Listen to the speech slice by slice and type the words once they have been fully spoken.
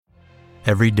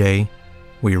Every day,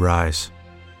 we rise,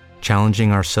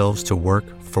 challenging ourselves to work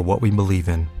for what we believe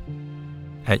in.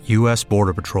 At U.S.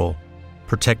 Border Patrol,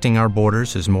 protecting our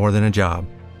borders is more than a job.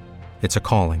 It's a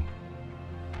calling.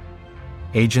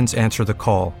 Agents answer the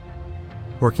call,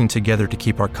 working together to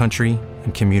keep our country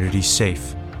and communities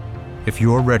safe. If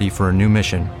you're ready for a new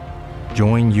mission,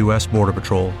 join U.S. Border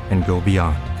Patrol and go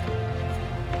beyond.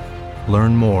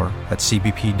 Learn more at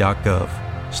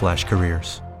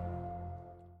cbp.gov/careers.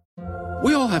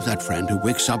 We all have that friend who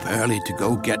wakes up early to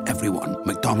go get everyone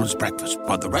McDonald's breakfast,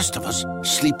 while the rest of us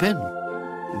sleep in.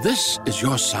 This is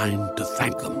your sign to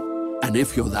thank them. And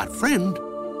if you're that friend,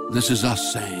 this is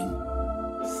us saying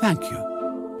thank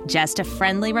you. Just a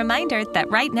friendly reminder that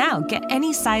right now, get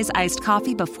any size iced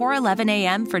coffee before 11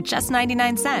 a.m. for just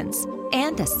 99 cents.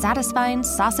 And a satisfying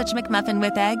sausage McMuffin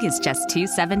with egg is just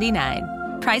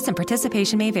 $2.79. Price and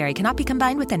participation may vary. Cannot be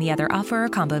combined with any other offer or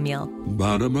combo meal.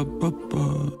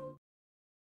 Ba-da-ba-ba-ba.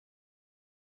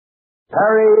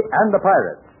 Terry and the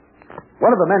Pirates.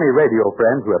 One of the many radio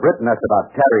friends who have written us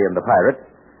about Terry and the Pirates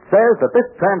says that this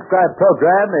transcribed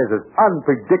program is as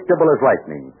unpredictable as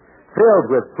lightning, filled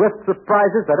with swift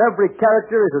surprises that every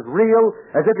character is as real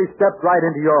as if he stepped right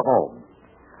into your home.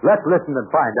 Let's listen and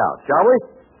find out, shall we?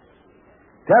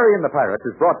 Terry and the Pirates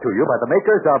is brought to you by the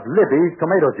makers of Libby's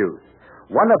Tomato Juice,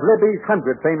 one of Libby's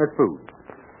 100 famous foods.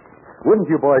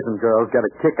 Wouldn't you boys and girls get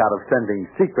a kick out of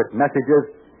sending secret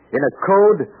messages in a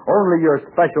code only your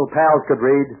special pals could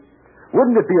read?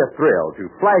 Wouldn't it be a thrill to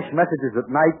flash messages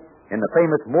at night in the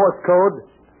famous Morse code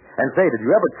and say, did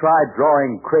you ever try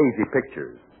drawing crazy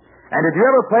pictures? And did you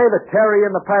ever play the Terry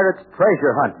and the Pirates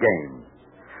treasure hunt game?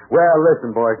 Well,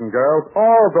 listen, boys and girls,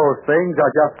 all those things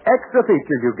are just extra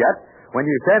features you get when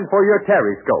you send for your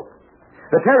Terryscope.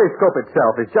 The Terryscope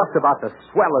itself is just about the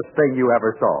swellest thing you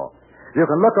ever saw. You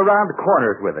can look around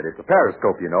corners with it. It's a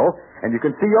periscope, you know, and you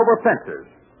can see over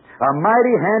fences. A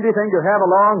mighty handy thing to have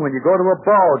along when you go to a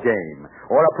ball game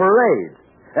or a parade.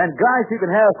 And guys, you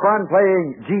can have fun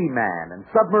playing G-Man and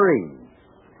submarine.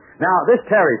 Now, this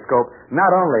Terryscope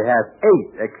not only has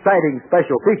 8 exciting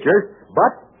special features,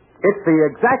 but it's the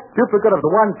exact duplicate of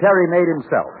the one Terry made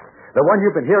himself, the one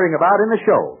you've been hearing about in the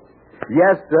show.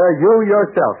 Yes, sir, you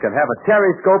yourself can have a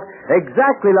Terryscope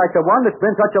exactly like the one that's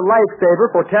been such a lifesaver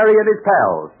for Terry and his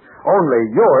pals. Only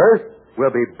yours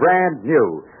will be brand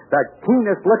new. The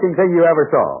keenest-looking thing you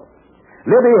ever saw.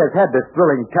 Libby has had this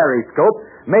thrilling Terryscope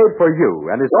made for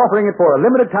you and is offering it for a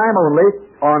limited time only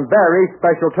on very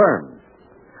special terms.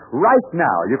 Right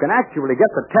now, you can actually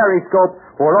get the Terryscope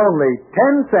for only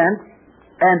 10 cents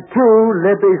and 2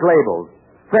 Libby's labels.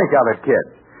 Think of it,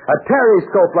 kids. A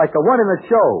Terryscope like the one in the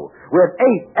show with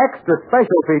 8 extra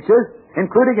special features,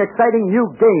 including exciting new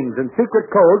games and secret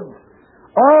codes.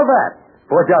 All that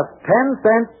for just 10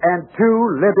 cents and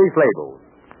 2 Libby's labels.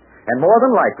 And more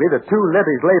than likely, the 2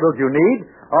 Libby's labels you need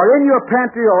are in your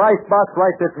pantry or icebox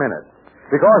right this minute,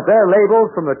 because they're labels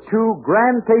from the 2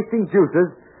 grand-tasting juices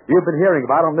you've been hearing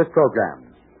about on this program.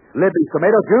 Libby's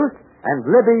tomato juice and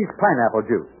Libby's pineapple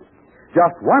juice.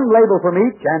 Just 1 label from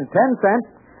each and 10 cents,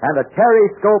 and the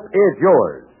Terryscope is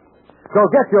yours. So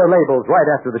get your labels right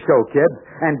after the show, kids,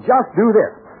 and just do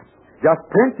this. Just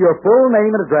print your full name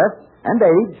and address and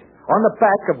age on the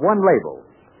back of 1 label.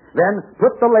 Then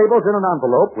put the labels in an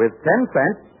envelope with 10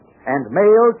 cents and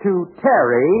mail to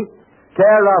Terry,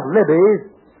 care of Libby's,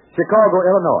 Chicago,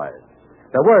 Illinois.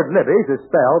 The word Libby's is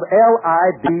spelled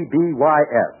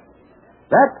L-I-B-B-Y-S.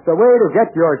 That's the way to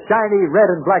get your shiny red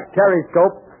and black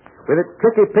Terryscope with its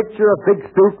tricky picture of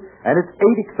Big Stoop and its 8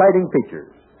 exciting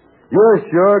features. You're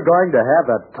sure going to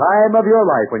have the time of your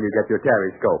life when you get your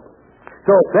Terryscope.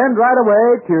 So send right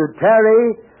away to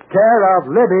Terry, care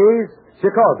of Libby's,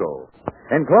 Chicago.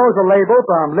 Enclose a label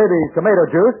from Libby's tomato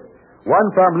juice,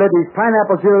 1 from Libby's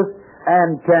pineapple juice,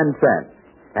 and 10 cents.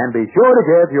 And be sure to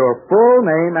give your full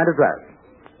name and address.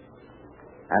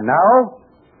 And now,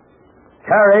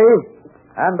 Terry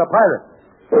and the Pirates.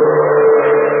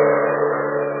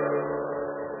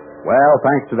 Well,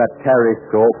 thanks to that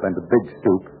Terryscope and the Big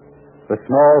Stoop, the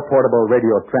small portable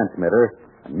radio transmitter,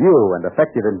 a new and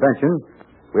effective invention,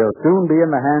 will soon be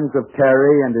in the hands of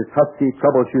Terry and his husky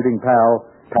troubleshooting pal,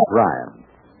 Pat Ryan.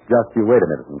 Just you wait a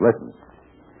minute and listen.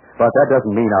 But that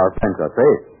doesn't mean our friends are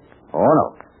safe. Oh,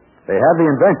 no. They have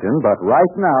the invention, but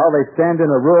right now they stand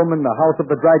in a room in the house of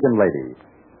the Dragon Lady.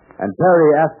 And Terry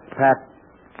asks Pat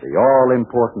the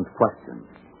all-important question.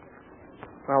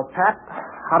 Well, Pat,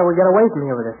 how do we get away from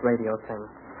here with this radio thing?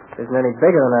 It isn't any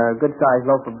bigger than a good-sized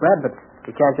loaf of bread, but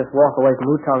we can't just walk away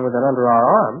from Utong with it under our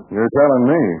arm. You're telling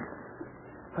me.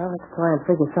 Well, let's try and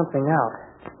figure something out.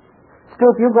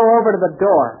 Stoop, you go over to the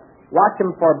door. Watch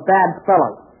him for bad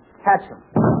spelling. Catch him.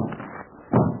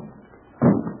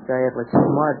 say it was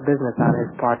smart business on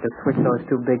his part to switch those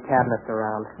two big cabinets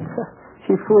around.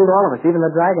 She fooled all of us, even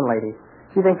the dragon lady.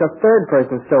 She thinks a third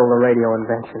person stole the radio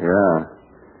invention. Yeah.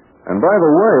 And by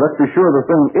the way, let's be sure the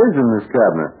thing is in this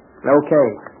cabinet. Okay,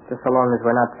 just so long as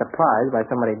we're not surprised by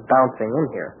somebody bouncing in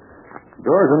here.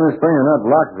 Doors in this thing are not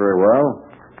locked very well.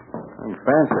 I'm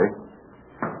fancy.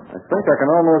 I think I can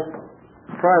almost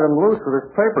pry them loose with this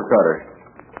paper cutter.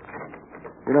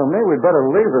 You know, maybe we'd better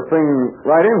leave the thing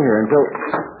right in here until...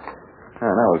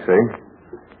 now we see.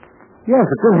 Yes,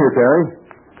 it's in here, Terry.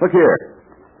 Look here.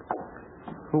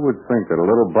 Who would think that a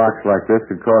little box like this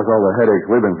could cause all the headaches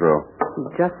we've been through?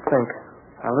 Just think.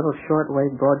 A little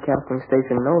shortwave broadcasting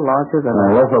station no larger than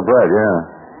a loaf of bread, yeah.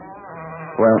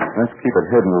 Well, let's keep it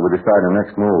hidden while we decide our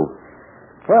next move.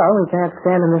 Well, we can't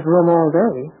stand in this room all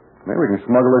day. Maybe we can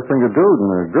smuggle this thing to Dude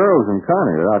and the girls and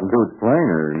Connie out in Dude's plane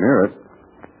or near it.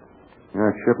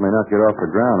 That ship may not get off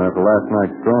the ground after last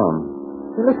night's storm.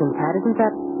 Hey, listen, Pat, isn't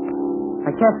that...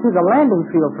 I can't see the landing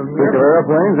field from here. Speaking of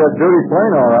airplanes, that's Dude's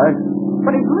plane, all right.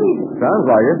 But he's leaving. Sounds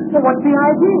like it. Well, what's the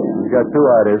idea? He's got two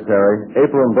ideas, Terry.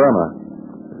 April and Burma.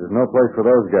 There's no place for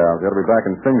those gals. Got to be back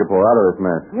in Singapore out of this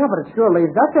mess. Yeah, but it sure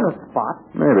leaves us in a spot.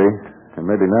 Maybe, and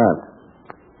maybe not.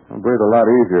 I'll breathe a lot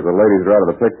easier if the ladies are out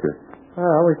of the picture.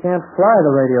 Well, we can't fly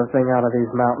the radio thing out of these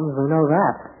mountains. We know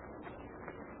that.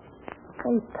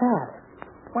 Hey, Pat,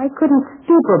 why couldn't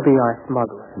Stupor be our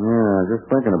smuggler? Yeah, just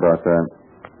thinking about that.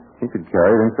 He could carry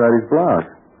it inside his blouse.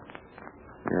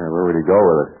 Yeah, where would he go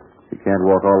with it? He can't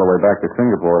walk all the way back to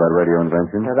Singapore, that radio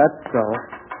invention. Yeah, that's so.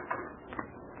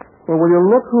 Well, will you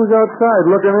look who's outside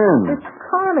looking in? It's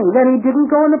Connie. Then he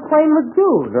didn't go in the plane with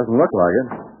Dude. It doesn't look like it.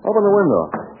 Open the window.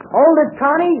 Hold it,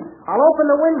 Connie. I'll open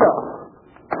the window.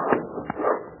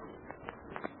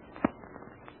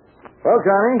 Well,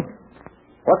 Connie,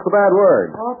 what's the bad word?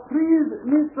 Please,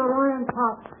 Mr. Ryan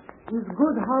Pop, is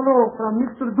good hello from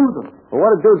Mr. Doodle. Well, what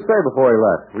did Dude say before he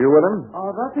left? Were you with him?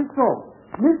 That is so.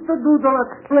 Mr. Doodle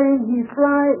explained he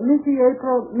fly Missy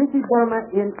April, Missy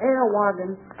Burma in air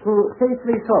wagon to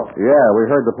safely so. Yeah, we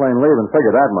heard the plane leave and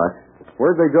figured that much.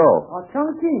 Where'd they go?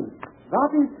 Chongqing. That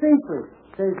is safely,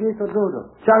 says Mr. Doodle.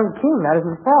 Chongqing, that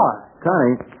isn't far.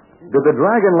 Connie, did the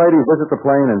dragon lady visit the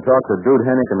plane and talk to Dude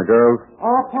Hennick and the girls?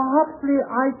 Perhaps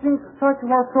I think such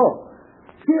was so.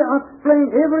 She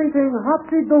explained everything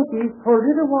happy-dokey for a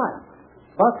little while.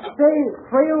 But say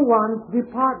frail ones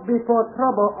depart before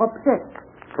trouble upset.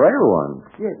 Frail ones?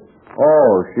 Yes.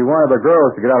 Oh, she wanted the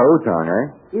girls to get out of Utang,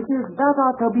 eh? It is better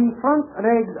to be front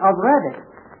legs of rabbit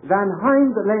than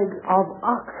hind legs of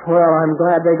ox. Well, I'm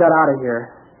glad they got out of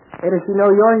here. Hey, does she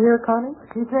know you're here, Connie?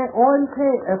 She say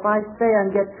okay if I stay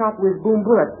and get shot with boom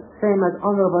bullets, same as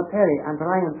Honorable Terry and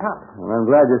Ryan Pop. Well, I'm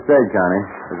glad you stayed, Connie,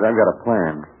 because I've got a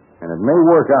plan. And it may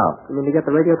work out. You mean to get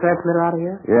the radio transmitter out of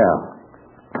here? Yeah.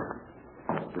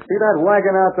 You see that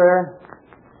wagon out there?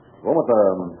 The one with the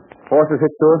horses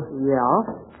hitched to it? Yeah.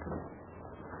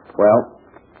 Well,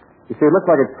 you see, it looks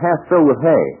like it's half filled with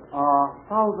hay.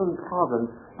 1,000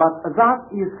 pardons, but that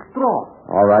is straw.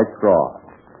 All right, straw.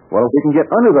 Well, if we can get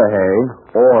under the hay,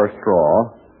 or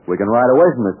straw, we can ride away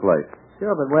from this place.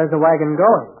 Sure, but where's the wagon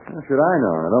going? How should I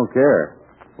know? I don't care.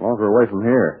 As long as we're away from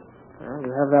here. Well,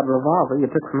 you have that revolver you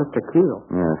took from Mr. Keel.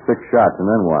 Yeah, 6 shots, and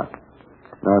then what?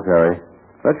 No, Terry.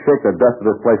 Let's shake the dust of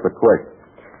this place, but quick.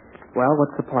 Well,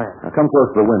 what's the plan? Now, come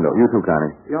close to the window. You too,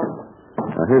 Connie. Yep.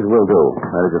 Now, here's what we'll do.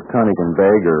 That is, if Connie can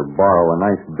beg or borrow a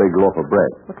nice big loaf of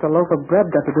bread. What's a loaf of bread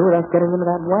got to do with us getting into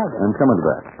that wagon? I'm coming to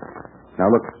that.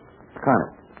 Now, look, Connie,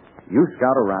 you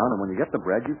scout around, and when you get the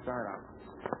bread, you start out.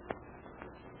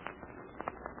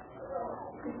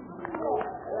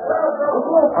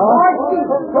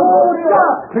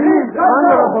 Please,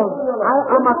 Honorable, I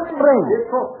am a friend.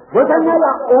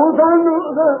 Botanyala, Odan,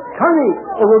 Kani,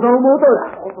 Odan Motor.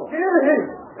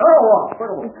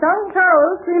 Some cow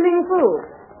stealing food.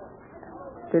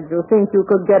 Did you think you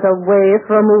could get away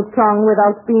from Utang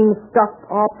without being stopped?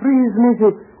 Please,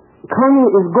 Mrs. Kani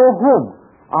is go home.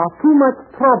 Too much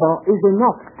trouble is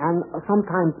enough, and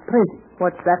sometimes plenty.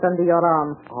 What's that under your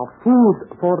arm?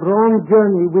 Food for long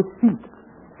journey with feet.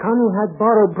 Connie had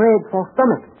borrowed bread for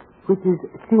stomach, which is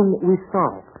sin with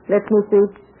sorrow. Let me see.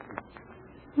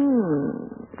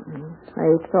 I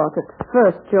thought at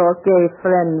first your gay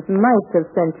friends might have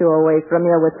sent you away from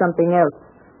here with something else.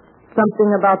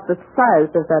 Something about the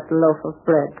size of that loaf of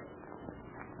bread.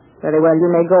 Very well, you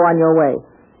may go on your way.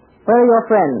 Where are your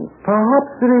friends?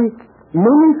 Perhaps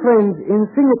many friends in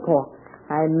Singapore.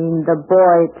 I mean the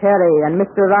boy, Terry, and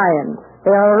Mr. Ryan.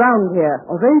 They are around here.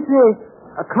 They say,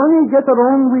 Connie get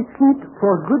along with feet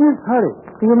for goodness hurry.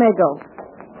 You may go.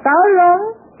 So long.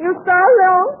 You so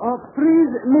long.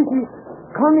 Please, Missy,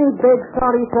 Connie begs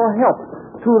sorry for help.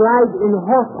 to ride in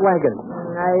horse wagon.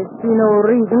 I see no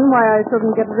reason why I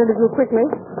shouldn't get rid of you quickly.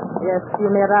 Yes, you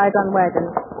may ride on wagon.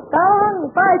 Down,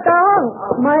 fight down!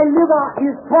 My liver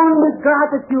is torn with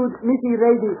gratitude, Missy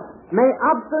Rady. May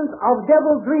absence of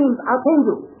devil dreams attend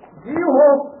you. You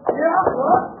hope.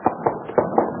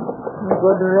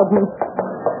 Good riddance.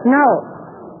 Now,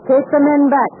 take the men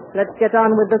back. Let's get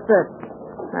on with the search.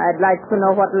 I'd like to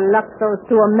know what luck those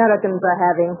two Americans are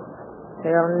having.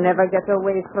 They'll never get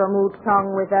away from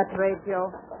Utong with that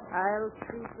radio. I'll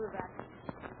see to that.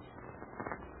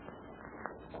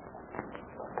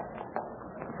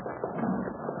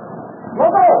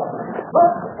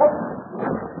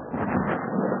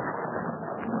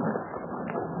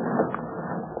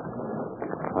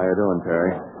 How you doing,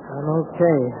 Terry? I'm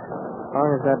okay. As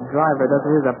long as that driver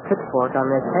doesn't use a pitchfork on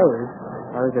this hay,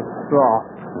 or is it straw?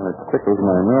 Well, it tickles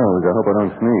my nose. I hope I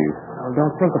don't sneeze. Well,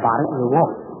 don't think about it, and you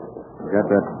won't. You got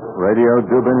that radio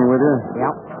dube in you with you?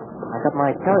 Yep. I got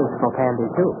my telescope handy,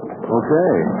 too.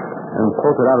 Okay. And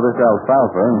poke it out of this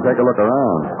alfalfa and take a look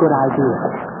around. Good idea.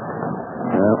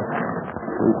 Well,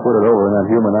 we put it over in that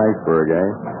human iceberg,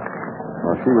 eh?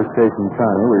 While she was chasing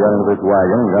Connie, we got into this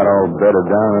wagon and got all bedded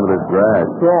down into this grass.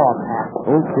 Straw, Pat.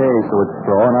 Okay, so it's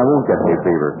straw and I won't get hay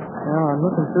fever. Well, I'm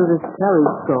looking through this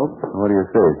telescope. What do you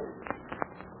see?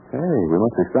 Hey, we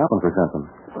must be stopping for something.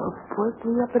 Well, break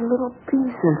me up in little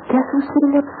pieces. Guess who's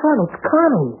sitting up front? It's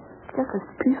Connie. Just as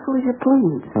peaceful as you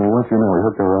please. Well, once you know, he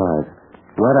hooked her eyes.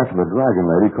 Right after the dragon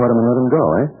lady caught him and let him go,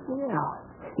 eh? Yeah.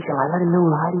 Shall I let him know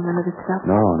we're hiding under this stuff?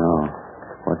 No.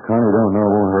 What Connie don't know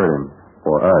won't hurt him.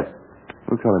 Or us.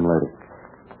 We'll tell him later.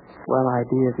 Swell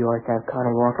idea of yours to have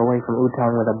Connie walk away from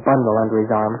Utong with a bundle under his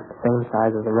arm, same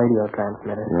size as a radio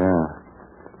transmitter. Yeah.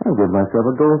 I'll give myself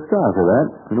a gold star for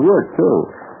that. It worked, too.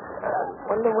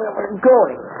 Wonder where we're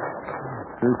going.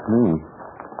 Suits me.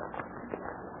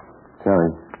 Terry,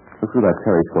 look through that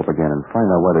telescope again and find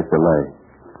out why this delay.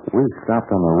 We stopped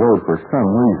on the road for some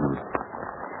reason.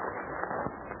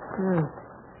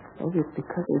 Maybe it's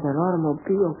because there's an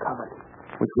automobile coming.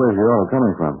 Which way is the auto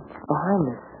coming from?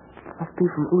 Behind us. Must be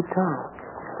from Utong.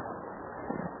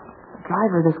 The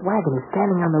driver of this wagon is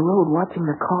standing on the road watching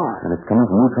the car. And it's coming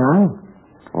from Utong?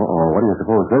 Uh-oh, what do you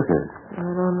suppose this is? I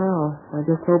don't know. I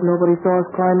just hope nobody saw us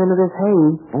climb into this hay.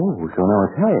 Oh, so now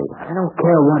it's hay. I don't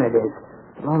care what it is,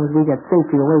 as long as we get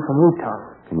safely away from Utong.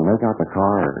 Can you make out the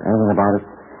car or anything about it?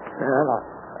 I'll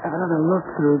have another look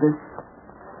through this.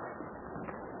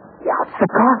 Yeah, it's the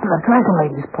car from the dragon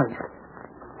lady's place.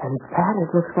 And, Pat,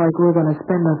 it looks like we're going to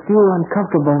spend a few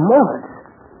uncomfortable moments.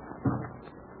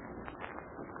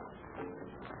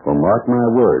 Well, mark my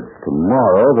words.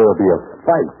 Tomorrow there'll be a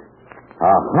fight.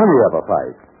 A honey of a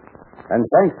fight. And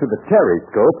thanks to the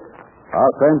telescope,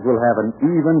 our friends will have an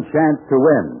even chance to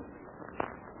win.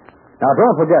 Now,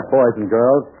 don't forget, boys and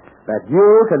girls, that you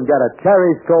can get a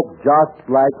telescope just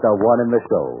like the one in the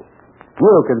show.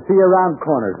 You can see around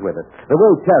corners with it, the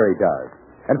way Terry does,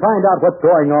 and find out what's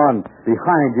going on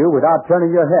behind you without turning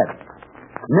your head.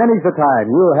 Many's the time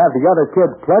you'll have the other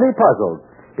kids plenty puzzled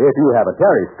if you have a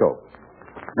telescope.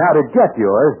 Now, to get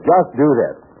yours, just do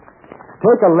this.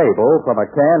 Take a label from a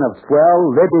can of swell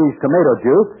Libby's tomato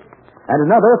juice and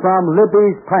another from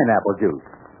Libby's pineapple juice.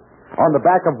 On the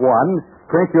back of one,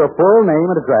 print your full name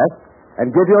and address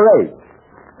and give your age.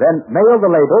 Then mail the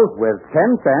labels with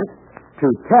 10 cents to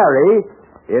Terry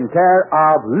in care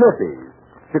of Libby's,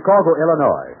 Chicago,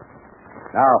 Illinois.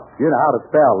 Now, you know how to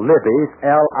spell Libby's,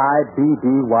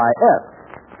 L-I-B-B-Y-S.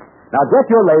 Now, get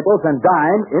your labels and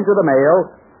dime into the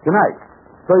mail tonight,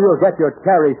 so you'll get your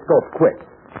telescope quick.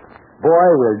 Boy,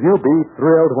 will you be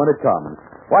thrilled when it comes.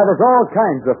 Why, there's all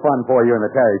kinds of fun for you in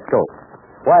the telescope.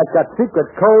 Why, it's got secret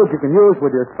codes you can use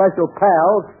with your special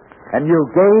pals, and new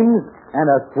games, and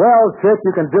a swell trick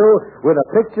you can do with a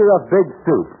picture of Big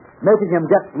Stoop, making him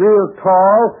get real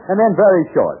tall and then very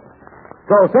short.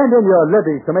 So send in your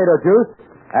Libby's tomato juice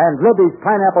and Libby's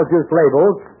pineapple juice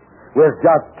labels with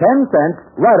just 10 cents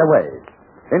right away.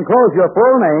 Enclose your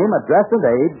full name, address, and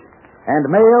age, and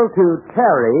mail to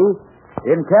Terry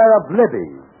in care of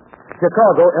Libby,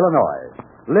 Chicago, Illinois.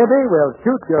 Libby will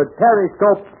shoot your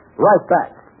telescope right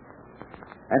back.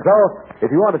 And so,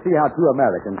 if you want to see how two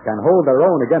Americans can hold their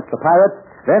own against the pirates,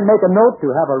 then make a note to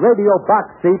have a radio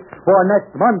box seat for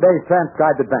next Monday's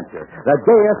transcribed adventure. The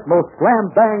gayest, most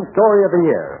slam-bang story of the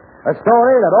year. A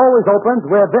story that always opens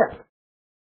with this.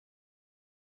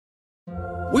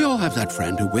 We all have that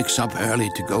friend who wakes up early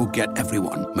to go get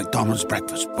everyone McDonald's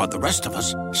breakfast, while the rest of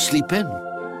us sleep in.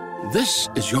 This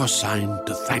is your sign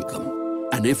to thank them.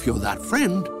 And if you're that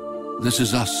friend, this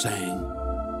is us saying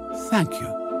thank you.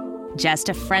 Just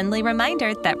a friendly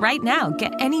reminder that right now,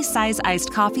 get any size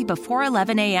iced coffee before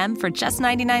 11 a.m. for just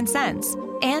 99 cents.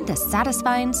 And a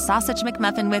satisfying sausage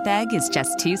McMuffin with egg is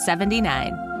just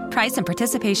 $2.79. Price and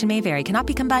participation may vary. Cannot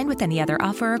be combined with any other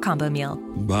offer or combo meal.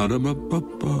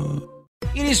 Ba-da-ba-ba-ba.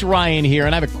 It is Ryan here,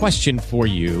 and I have a question for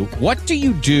you. What do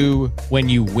you do when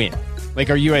you win? Like,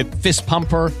 are you a fist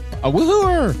pumper, a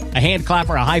woo-hooer, a hand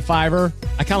clapper, a high fiver?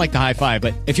 I kind of like the high five,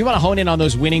 but if you want to hone in on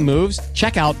those winning moves,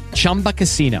 check out Chumba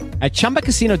Casino. At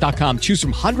ChumbaCasino.com, choose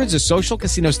from hundreds of social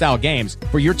casino-style games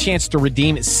for your chance to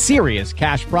redeem serious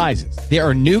cash prizes. There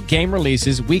are new game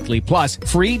releases weekly, plus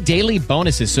free daily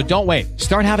bonuses, so don't wait.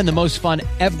 Start having the most fun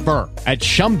ever at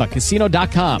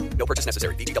ChumbaCasino.com. No purchase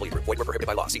necessary. VGW Group. Void where prohibited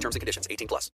by law. See terms and conditions. 18+.